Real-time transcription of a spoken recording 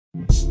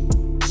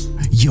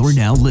You're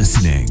now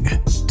listening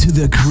to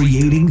the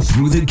Creating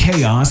Through the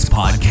Chaos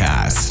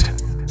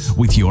podcast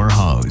with your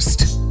host,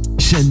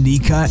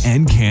 Shanika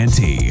and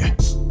Canty.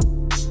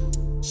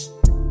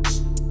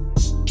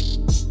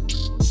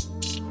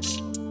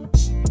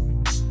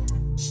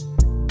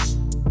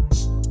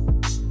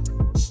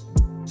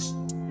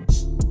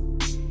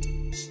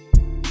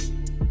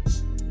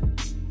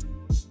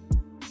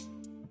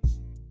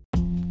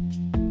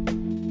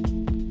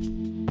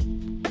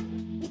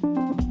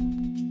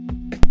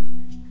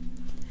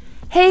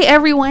 Hey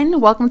everyone,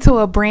 welcome to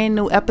a brand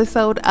new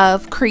episode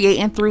of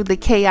Creating Through the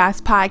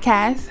Chaos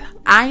podcast.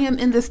 I am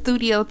in the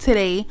studio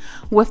today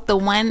with the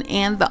one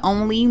and the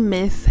only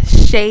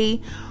Miss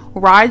Shay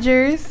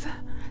Rogers.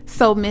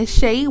 So Miss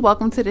Shay,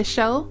 welcome to the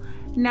show.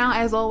 Now,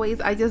 as always,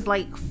 I just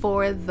like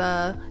for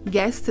the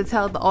guests to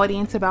tell the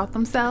audience about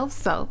themselves.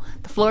 So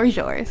the floor is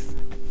yours.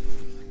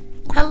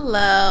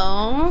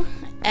 Hello.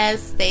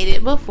 As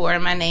stated before,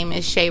 my name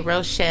is Shay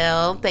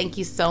Rochelle. Thank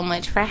you so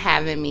much for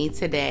having me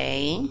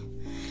today.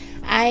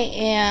 I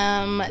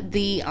am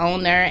the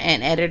owner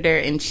and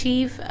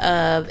editor-in-chief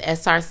of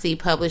SRC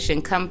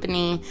Publishing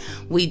Company.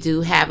 We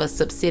do have a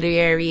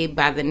subsidiary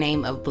by the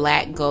name of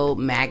Black Gold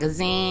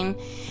Magazine.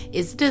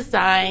 It's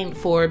designed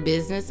for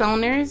business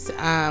owners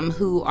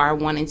who are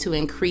wanting to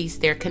increase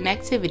their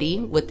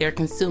connectivity with their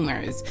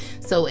consumers.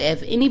 So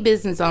if any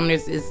business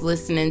owners is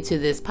listening to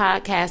this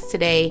podcast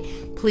today,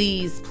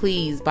 please,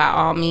 by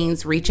all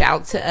means, reach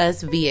out to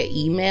us via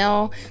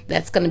email.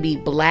 That's going to be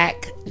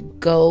Black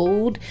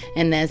Gold,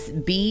 and that's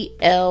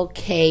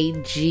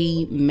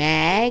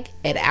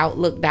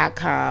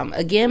blkgmag@outlook.com.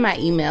 Again, my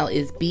email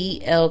is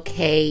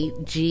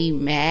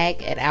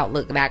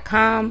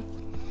blkgmag@outlook.com,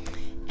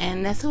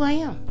 and that's who I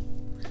am.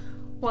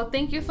 Well,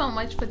 thank you so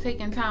much for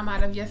taking time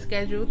out of your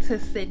schedule to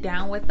sit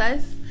down with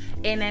us.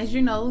 And as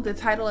you know, the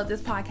title of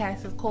this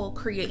podcast is called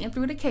Creating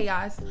Through the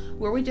Chaos,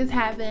 where we're just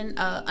having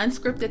an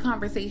unscripted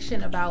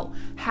conversation about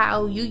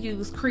how you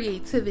use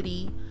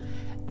creativity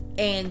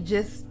and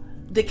just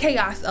the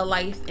chaos of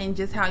life, and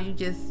just how you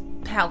just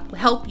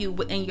help you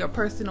in your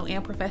personal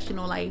and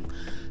professional life.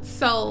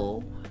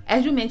 So,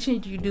 as you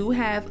mentioned, you do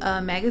have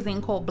a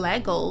magazine called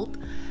Black Gold.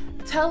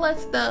 Tell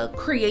us the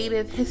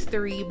creative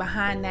history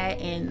behind that.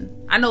 And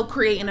I know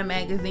creating a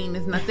magazine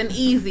is nothing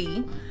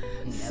easy.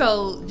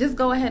 So just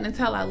go ahead and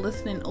tell our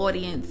listening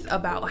audience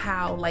about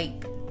how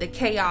the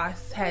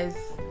chaos has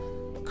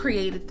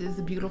created this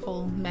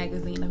beautiful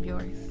magazine of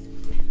yours.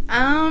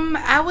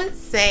 I would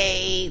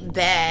say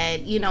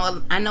that,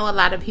 I know a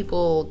lot of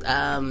people,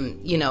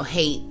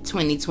 hate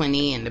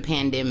 2020 and the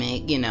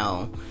pandemic,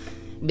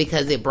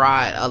 because it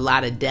brought a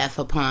lot of death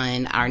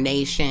upon our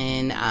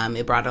nation.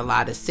 It brought a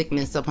lot of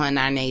sickness upon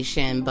our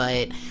nation,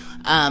 but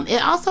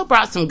it also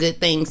brought some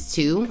good things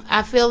too.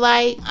 I feel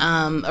like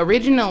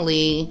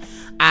originally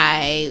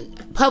I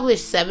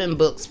published 7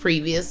 books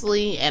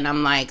previously, and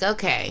I'm like,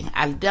 okay,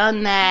 I've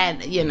done that,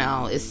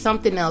 it's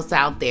something else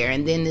out there.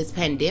 And then this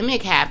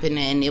pandemic happened,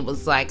 and it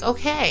was like,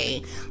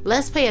 okay,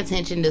 let's pay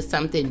attention to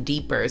something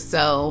deeper.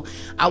 So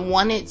I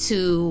wanted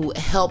to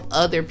help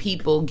other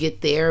people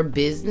get their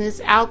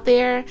business out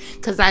there,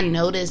 because I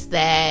noticed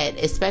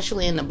that,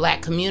 especially in the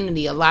Black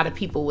community, a lot of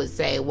people would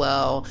say,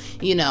 well,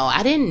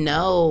 I didn't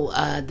know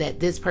that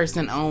this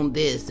person owned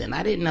this, and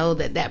I didn't know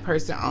that that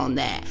person owned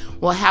that.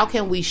 Well, how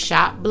can we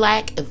shop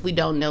Black if we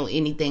don't know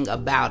anything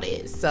about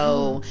it?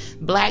 So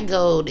Black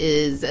Gold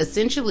is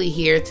essentially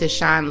here to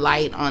shine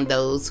light on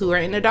those who are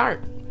in the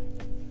dark.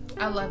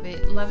 I love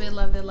it. Love it,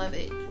 love it, love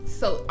it.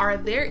 So are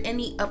there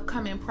any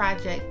upcoming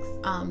projects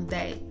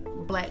that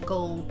Black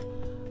Gold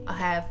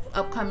have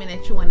upcoming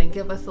that you want to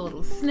give us a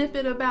little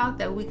snippet about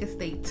that we can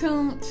stay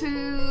tuned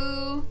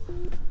to?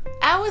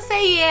 I would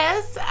say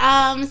yes.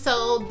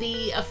 So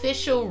the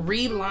official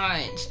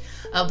relaunch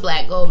of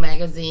Black Gold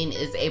Magazine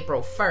is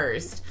April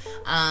 1st.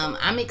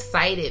 I'm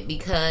excited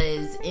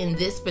because in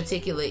this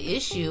particular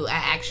issue, I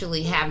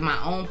actually have my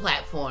own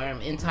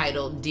platform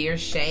entitled Dear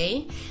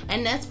Shay,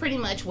 and that's pretty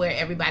much where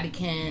everybody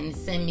can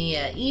send me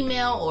an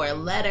email or a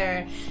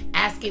letter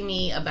asking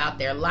me about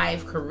their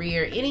life,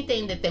 career,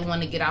 anything that they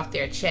want to get off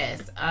their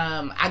chest.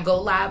 I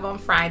go live on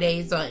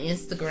Fridays on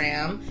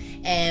Instagram,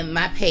 and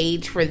my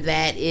page for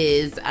that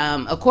is,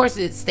 of course,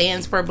 it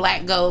stands for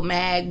Black Gold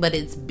Mag, but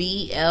it's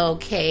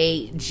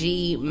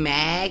BLKG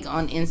Mag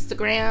on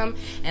Instagram,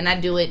 and I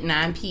do it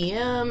 9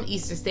 p.m.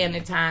 Eastern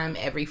Standard Time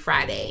every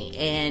Friday.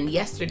 And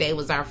yesterday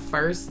was our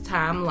first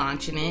time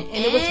launching it,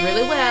 and it was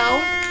really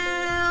well.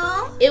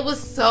 It was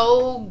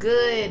so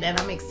good, and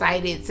I'm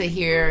excited to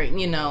hear,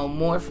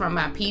 more from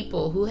my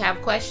people who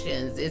have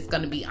questions. It's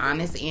going to be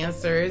honest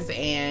answers,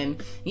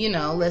 and,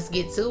 let's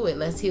get to it.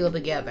 Let's heal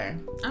together.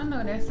 I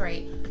know that's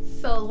right.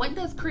 So what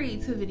does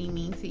creativity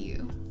mean to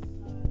you?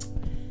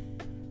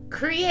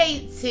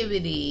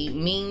 Creativity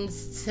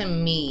means to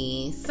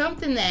me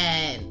something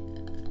that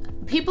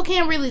people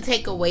can't really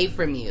take away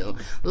from you.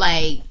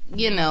 Like,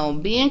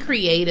 being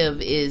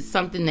creative is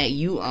something that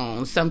you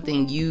own,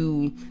 something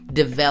you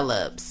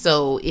develop,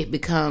 so it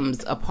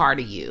becomes a part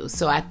of you.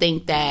 So I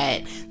think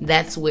that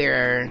that's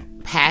where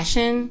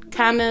passion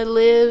kind of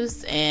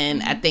lives.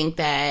 And I think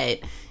that,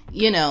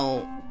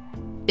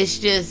 it's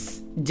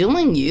just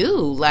doing you.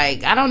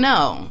 Like, I don't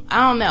know.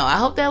 I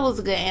hope that was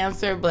a good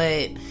answer,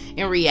 but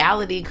in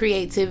reality,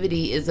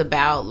 creativity is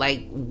about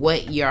like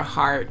what your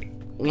heart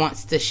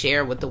wants to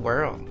share with the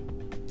world.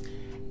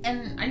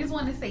 And I just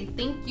want to say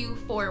thank you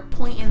for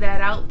pointing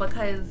that out,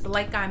 because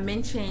like I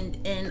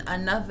mentioned in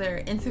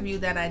another interview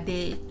that I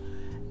did,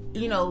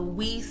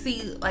 we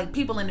see like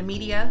people in the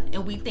media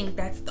and we think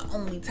that's the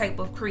only type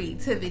of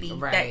creativity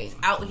that's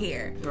out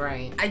here.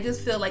 Right. I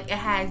just feel like it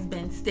has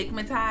been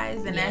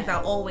stigmatized. And as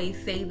I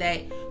always say,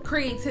 that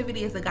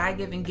creativity is a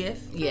God-given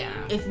gift. Yeah.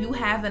 If you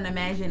have an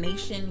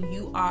imagination,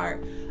 you are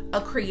a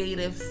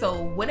creative.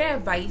 So what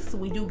advice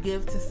would you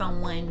give to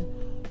someone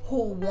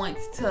who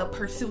wants to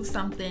pursue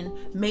something,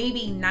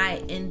 maybe not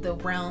in the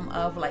realm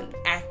of like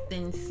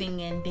acting,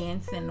 singing,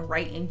 dancing,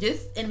 writing,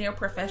 just in their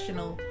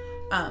professional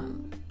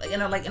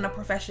in a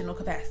professional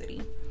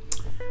capacity?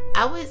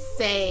 I would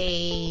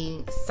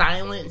say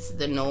silence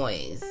the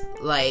noise.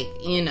 Like,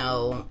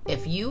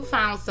 if you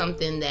found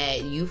something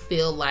that you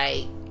feel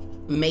like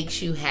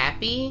makes you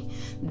happy,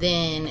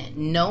 then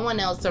no one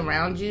else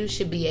around you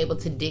should be able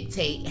to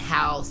dictate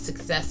how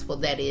successful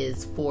that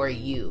is for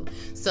you.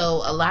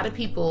 So a lot of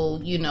people,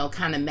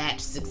 kind of match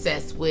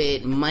success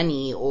with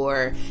money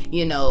or,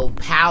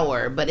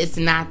 power, but it's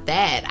not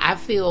that. I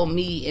feel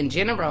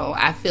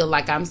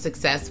like I'm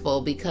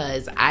successful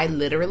because I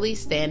literally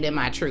stand in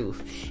my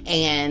truth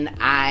and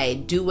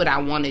I do what I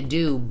want to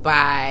do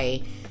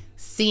by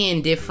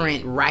seeing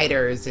different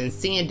writers and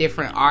seeing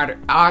different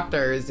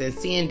authors and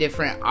seeing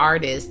different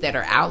artists that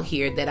are out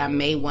here that I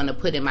may want to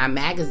put in my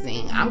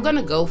magazine. I'm going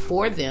to go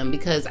for them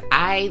because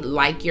I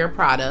like your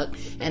product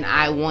and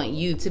I want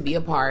you to be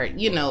a part,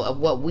 of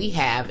what we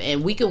have,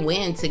 and we can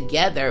win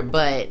together.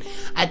 But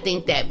I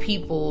think that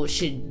people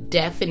should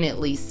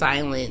definitely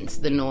silence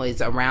the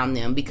noise around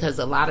them, because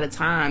a lot of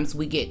times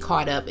we get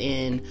caught up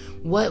in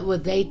what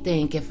would they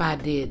think if I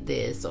did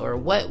this, or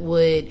what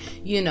would,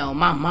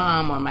 my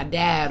mom or my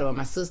dad or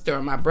my sister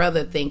or my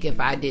brother think if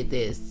I did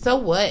this. So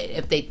what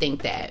if they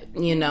think that?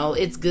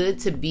 It's good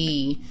to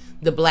be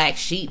the black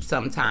sheep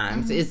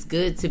sometimes. Mm-hmm. It's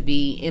good to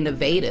be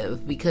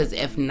innovative, because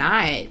if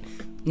not,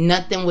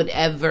 nothing would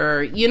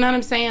ever,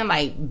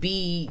 like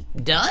be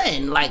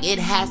done. Like, it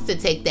has to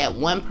take that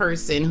one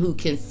person who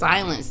can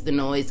silence the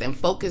noise and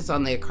focus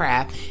on their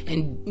craft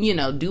and,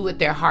 do what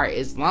their heart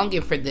is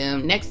longing for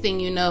them. Next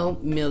thing you know,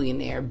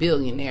 millionaire,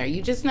 billionaire.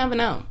 You just never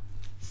know.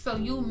 So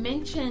you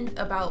mentioned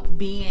about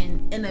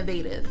being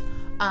innovative.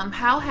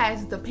 How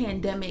has the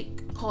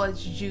pandemic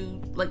caused you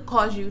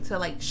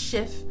to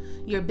shift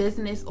your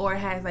business, or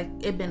has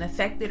it been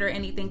affected or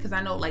anything? Because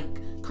I know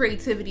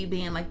creativity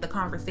being the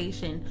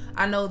conversation,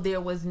 I know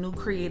there was new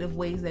creative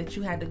ways that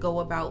you had to go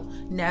about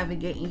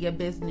navigating your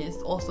business,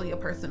 also your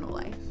personal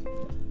life.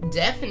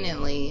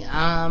 Definitely.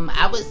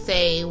 I would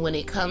say when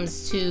it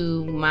comes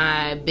to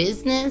my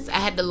business, I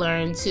had to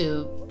learn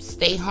to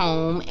stay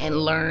home and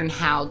learn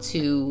how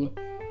to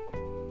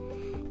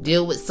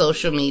deal with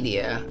social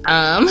media.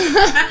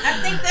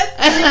 I think that's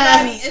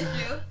everybody's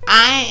issue.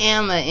 I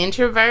am an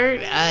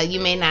introvert. You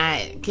may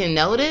not can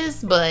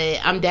notice, but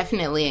I'm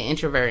definitely an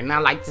introvert, and I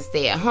like to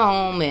stay at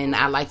home, and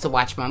I like to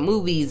watch my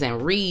movies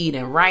and read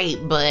and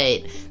write,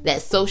 but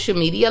that social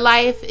media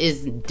life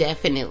is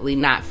definitely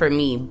not for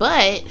me.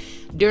 But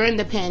during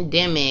the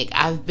pandemic,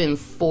 I've been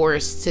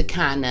forced to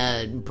kind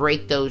of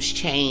break those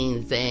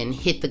chains and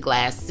hit the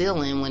glass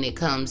ceiling when it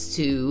comes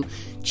to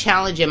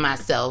challenging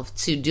myself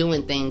to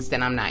doing things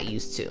that I'm not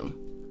used to.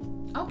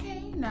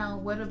 Okay, now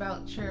what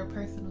about your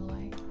personal life?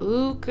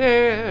 Ooh,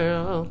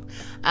 girl.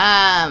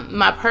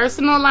 My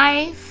personal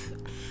life,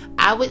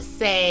 I would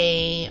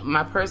say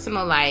my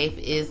personal life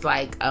is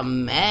a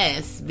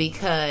mess,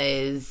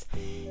 because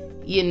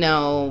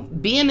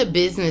being a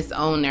business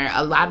owner,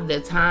 a lot of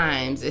the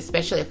times,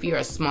 especially if you're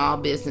a small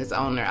business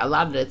owner, a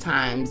lot of the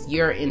times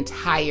your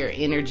entire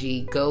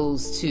energy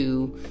goes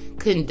to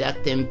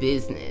conducting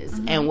business.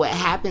 Mm-hmm. And what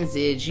happens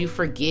is you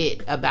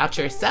forget about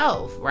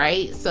yourself,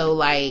 right?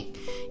 So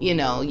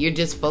you're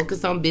just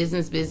focused on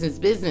business,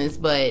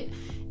 but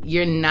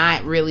you're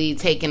not really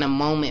taking a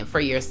moment for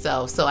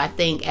yourself. So I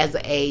think as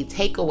a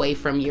takeaway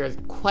from your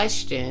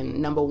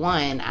question, number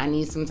one, I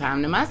need some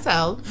time to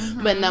myself.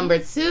 Mm-hmm. But number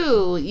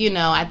two,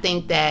 I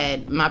think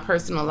that my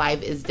personal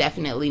life is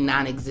definitely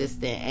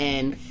non-existent.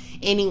 And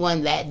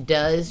anyone that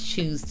does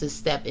choose to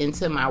step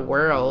into my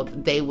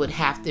world, they would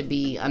have to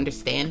be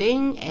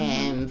understanding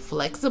and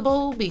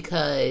flexible,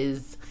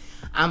 because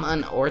I'm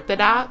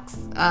unorthodox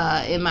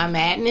in my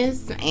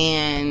madness,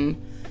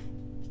 and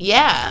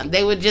yeah,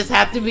 they would just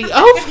have to be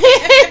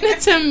open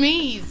to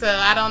me. So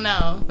I don't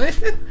know.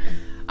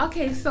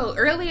 Okay, so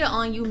earlier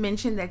on you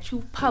mentioned that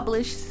you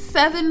published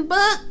 7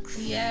 books.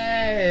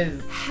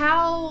 Yes.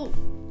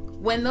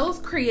 When those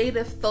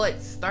creative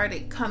thoughts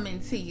started coming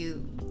to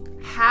you,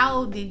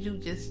 how did you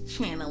just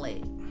channel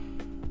it?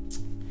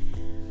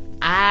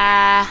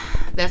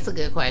 That's a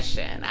good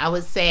question. I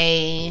would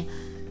say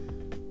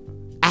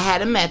I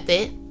had a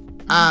method.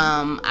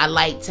 I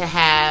like to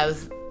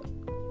have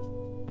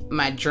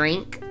My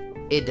drink,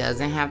 it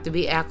doesn't have to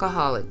be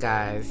alcoholic,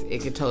 guys.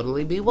 It could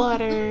totally be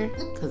water,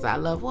 because I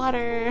love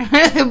water.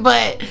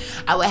 But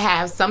I would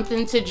have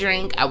something to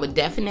drink. I would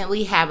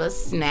definitely have a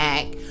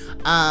snack.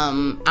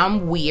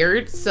 I'm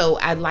weird, so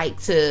I like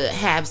to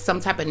have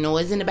some type of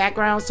noise in the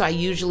background. So I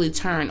usually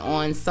turn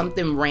on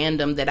something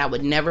random that I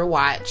would never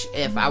watch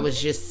if I was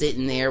just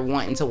sitting there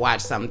wanting to watch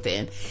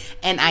something.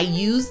 And I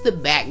use the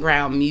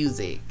background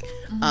music.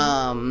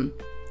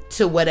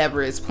 To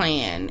whatever is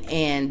playing,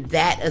 and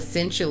that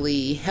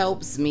essentially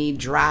helps me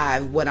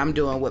drive what I'm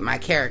doing with my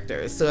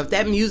characters. So if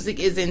that music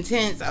is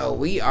intense,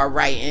 we are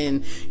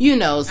writing,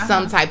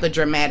 some type of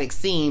dramatic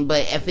scene.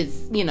 But if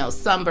it's,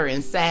 somber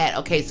and sad,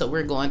 okay, so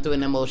we're going through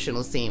an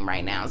emotional scene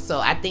right now. So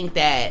I think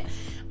that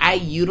I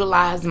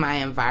utilize my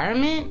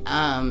environment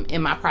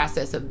in my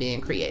process of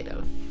being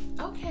creative.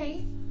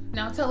 Okay.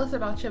 Now tell us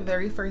about your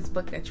very first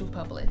book that you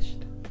published.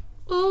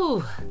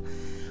 Ooh.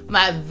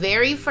 My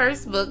very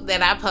first book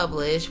that I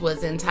published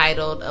was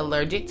entitled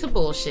Allergic to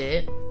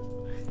Bullshit.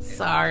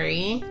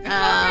 Sorry.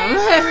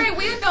 Okay,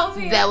 we adults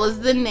here. That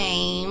was the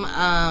name.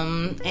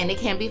 And it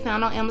can be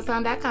found on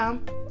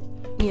Amazon.com.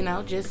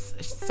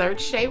 Just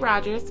search Shay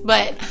Rogers.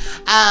 But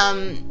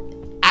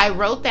I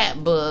wrote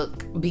that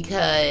book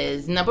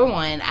because, number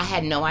one, I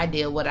had no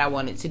idea what I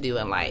wanted to do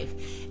in life.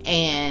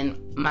 And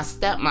my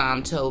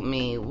stepmom told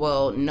me,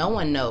 well, no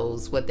one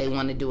knows what they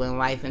want to do in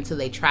life until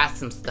they try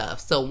some stuff.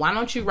 So why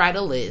don't you write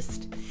a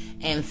list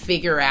and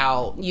figure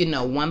out,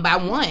 one by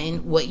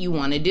one what you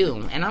want to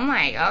do? And I'm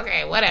like,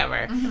 okay,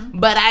 whatever.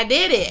 But I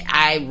did it.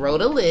 I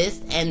wrote a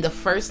list, and the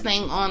first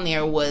thing on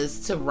there was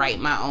to write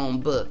my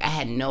own book. I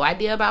had no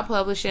idea about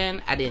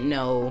publishing. I didn't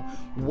know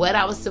what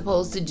I was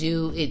supposed to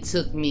do. It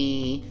took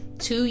me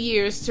 2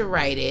 years to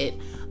write it.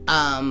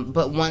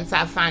 But once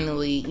I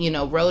finally,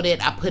 wrote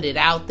it, I put it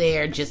out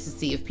there just to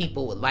see if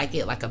people would like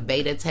it, like a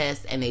beta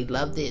test, and they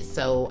loved it.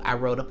 So I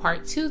wrote a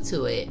part 2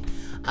 to it.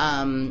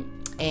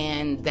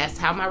 And that's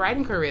how my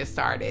writing career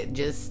started,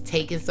 just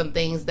taking some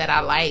things that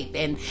I liked.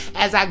 And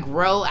as I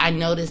grow, I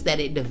noticed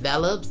that it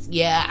develops.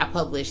 Yeah, I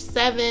published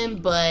 7,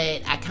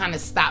 but I kind of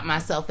stopped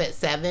myself at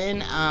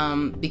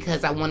 7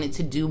 because I wanted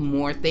to do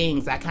more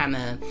things. I kind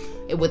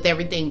of, with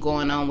everything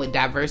going on with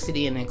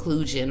diversity and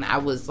inclusion, I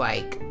was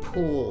like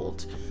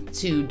pulled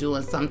to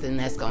doing something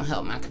that's going to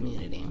help my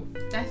community.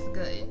 That's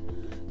good.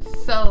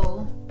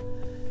 So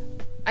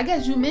I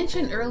guess you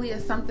mentioned earlier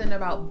something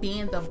about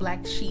being the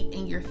black sheep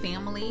in your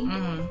family.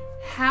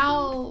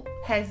 How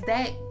has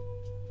that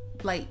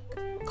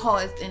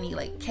caused any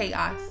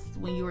chaos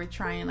when you were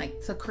trying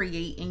to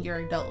create in your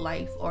adult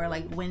life? Or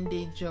when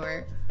did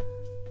your,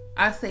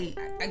 I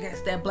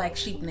guess that black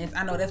sheepness,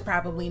 I know that's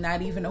probably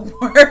not even a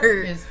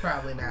word. It's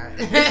probably not.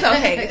 It's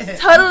okay. It's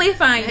totally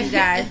fine, you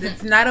guys.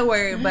 It's not a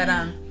word. But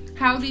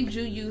how did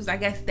you use, I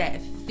guess,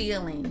 that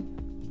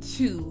feeling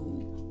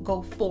to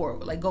go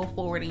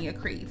forward in your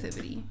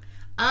creativity?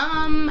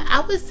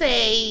 I would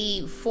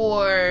say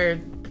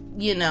for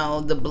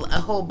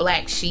the whole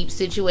black sheep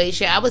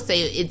situation, I would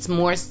say it's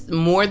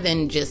more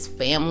than just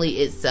family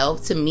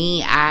itself. To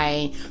me,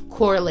 I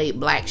correlate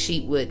black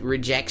sheep with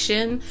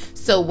rejection.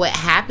 So what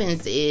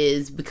happens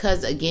is,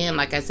 because again,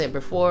 like I said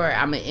before,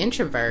 I'm an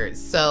introvert,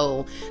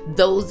 so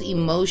those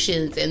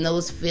emotions and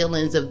those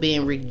feelings of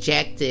being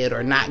rejected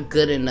or not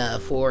good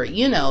enough, or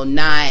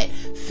not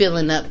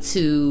filling up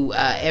to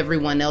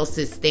everyone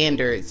else's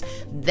standards,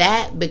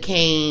 that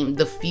became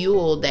the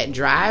fuel that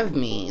drive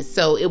me.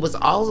 So it was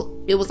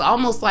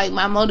almost like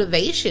my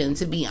motivation,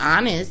 to be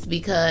honest,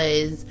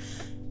 because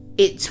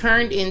it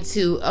turned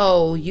into,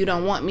 oh, you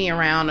don't want me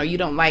around, or you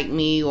don't like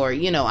me, or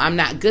I'm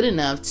not good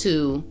enough,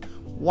 to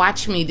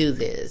watch me do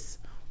this,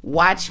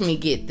 watch me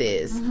get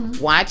this,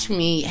 watch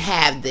me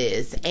have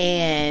this.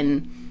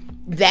 And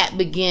that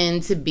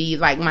began to be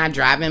my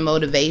driving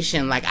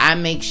motivation. I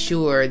make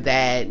sure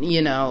that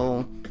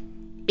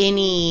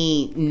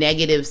any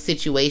negative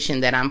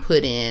situation that I'm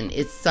put in,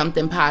 it's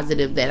something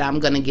positive that I'm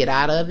gonna get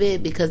out of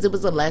it, because it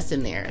was a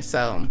lesson there.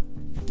 So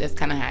that's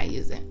kind of how I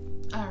use it.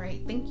 All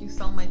right, thank you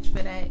so much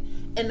for that.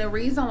 And the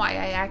reason why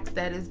I asked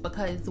that is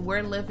because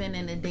we're living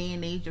in a day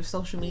and age of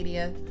social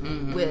media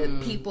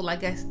with people, I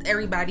guess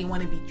everybody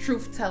want to be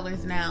truth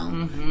tellers now.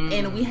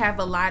 And we have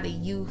a lot of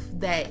youth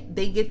that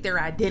they get their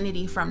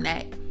identity from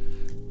that.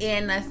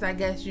 And that's, I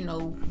guess,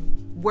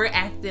 we're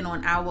acting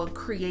on our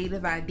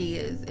creative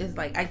ideas. It's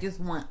I just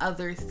want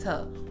others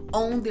to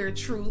own their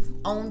truth,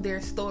 own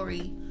their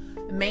story,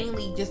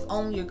 mainly just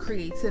own your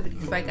creativity.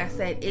 Like I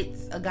said,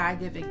 it's a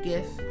God-given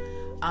gift.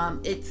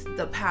 It's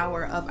the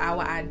power of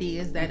our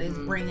ideas that is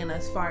bringing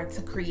us far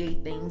to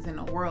create things in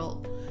the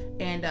world.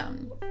 And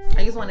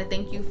I just want to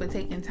thank you for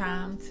taking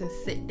time to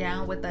sit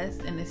down with us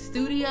in the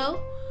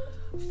studio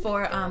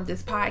for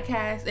this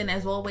podcast. And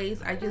as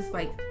always, I just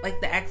like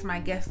to ask my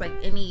guests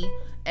any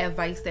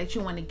advice that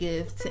you want to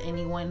give to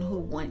anyone who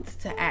wants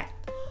to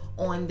act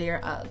on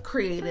their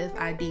creative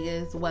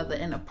ideas, whether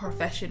in a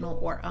professional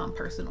or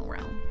personal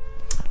realm.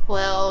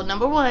 Well,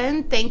 number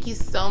one, thank you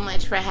so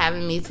much for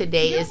having me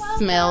today. It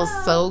smells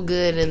so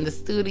good in the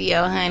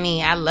studio,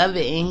 honey. I love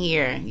it in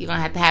here. You're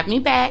going to have me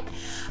back.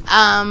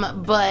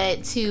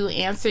 But to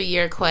answer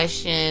your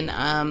question,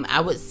 I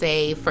would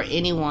say for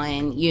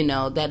anyone, you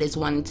know, that is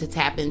wanting to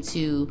tap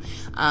into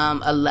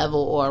a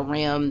level or a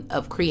realm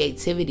of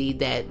creativity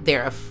that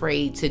they're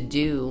afraid to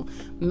do,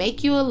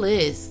 make you a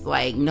list.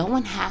 Like, no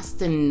one has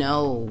to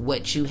know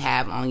what you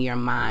have on your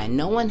mind.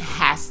 No one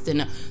has to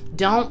know.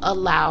 Don't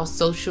allow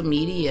social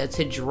media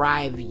to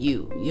drive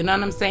you. You know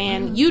what I'm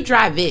saying? Mm-hmm. You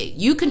drive it.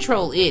 You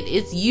control it.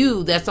 It's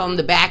you that's on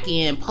the back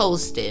end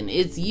posting.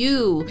 It's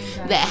you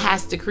that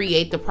has to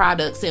create the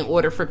products in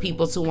order for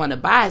people to want to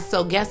buy.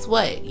 So guess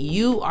what?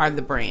 You are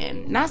the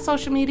brand, not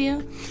social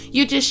media.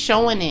 You're just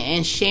showing it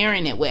and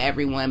sharing it with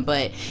everyone.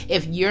 But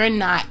if you're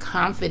not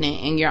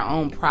confident in your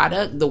own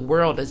product, the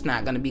world is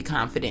not going to be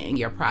confident in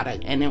your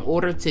product. And in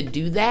order to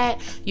do that,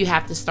 you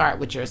have to start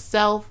with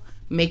yourself.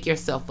 Make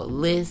yourself a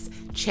list,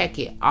 check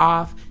it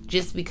off.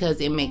 Just because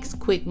it makes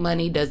quick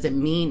money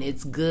doesn't mean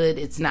it's good.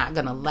 It's not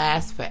going to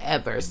last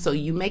forever. So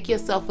you make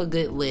yourself a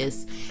good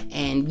list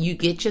and you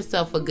get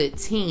yourself a good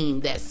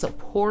team that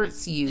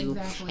supports you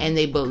and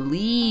they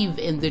believe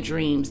in the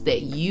dreams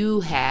that you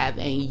have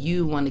and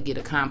you want to get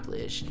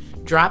accomplished.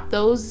 Drop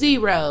those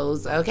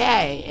zeros,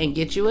 okay, and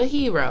get you a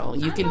hero.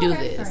 You can do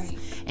this. Right.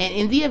 And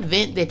in the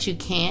event that you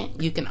can't,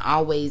 you can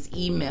always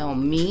email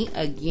me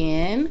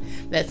again.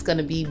 That's going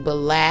to be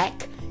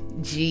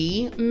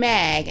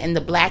BlackGMag. And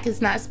the black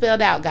is not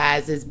spelled out,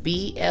 guys. It's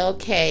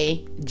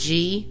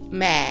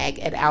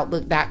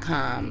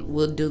BLKGMag@outlook.com.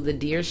 We'll do the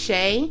Dear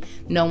Shay.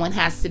 No one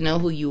has to know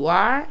who you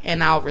are.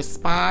 And I'll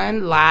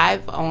respond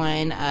live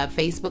on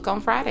Facebook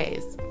on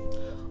Fridays.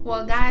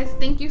 Well, guys,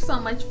 thank you so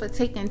much for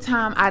taking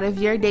time out of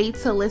your day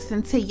to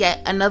listen to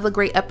yet another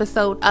great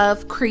episode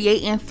of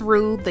Creating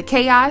Through the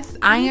Chaos.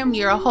 I am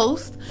your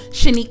host,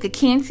 Shanika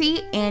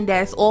Canty, and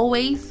as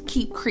always,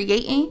 keep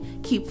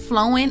creating, keep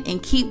flowing,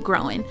 and keep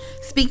growing.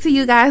 Speak to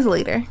you guys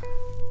later.